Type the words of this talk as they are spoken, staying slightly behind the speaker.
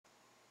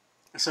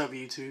What's up,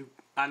 YouTube?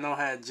 I know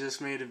I had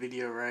just made a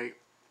video, right?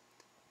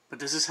 But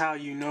this is how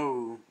you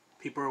know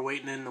people are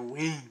waiting in the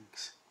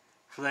wings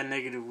for that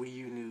negative Wii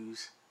U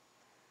news.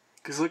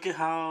 Cause look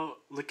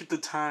at the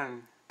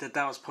time that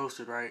was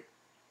posted, right?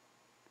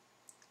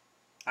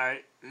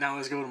 Alright, now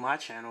let's go to my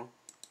channel.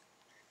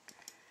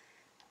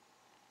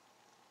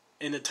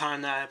 In the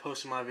time that I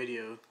posted my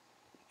video.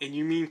 And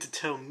you mean to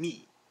tell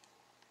me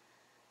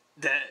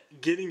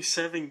that getting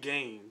 7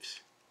 games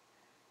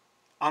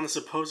on a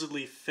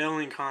supposedly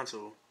failing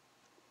console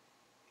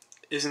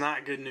is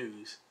not good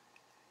news?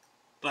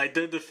 Like,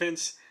 their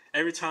defense,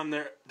 every time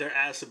they're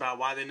asked about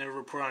why they never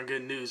report on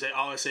good news, they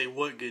always say,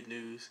 what good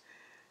news?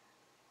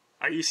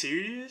 Are you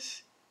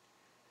serious?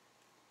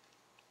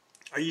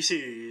 Are you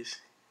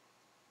serious?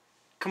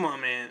 Come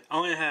on, man. I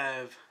only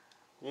have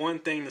one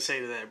thing to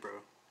say to that,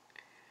 bro.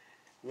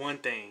 One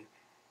thing.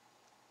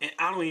 And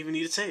I don't even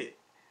need to say it.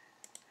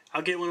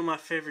 I'll get one of my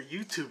favorite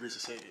YouTubers to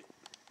say it.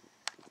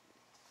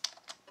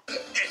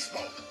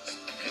 Exposed,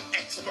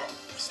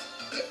 exposed,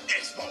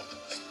 exposed,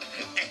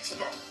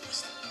 exposed,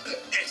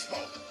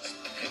 exposed,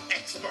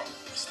 exposed,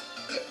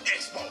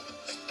 exposed,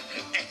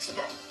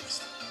 exposed,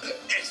 exposed,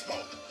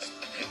 exposed,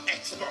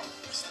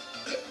 exposed,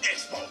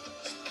 exposed,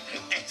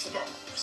 exposed.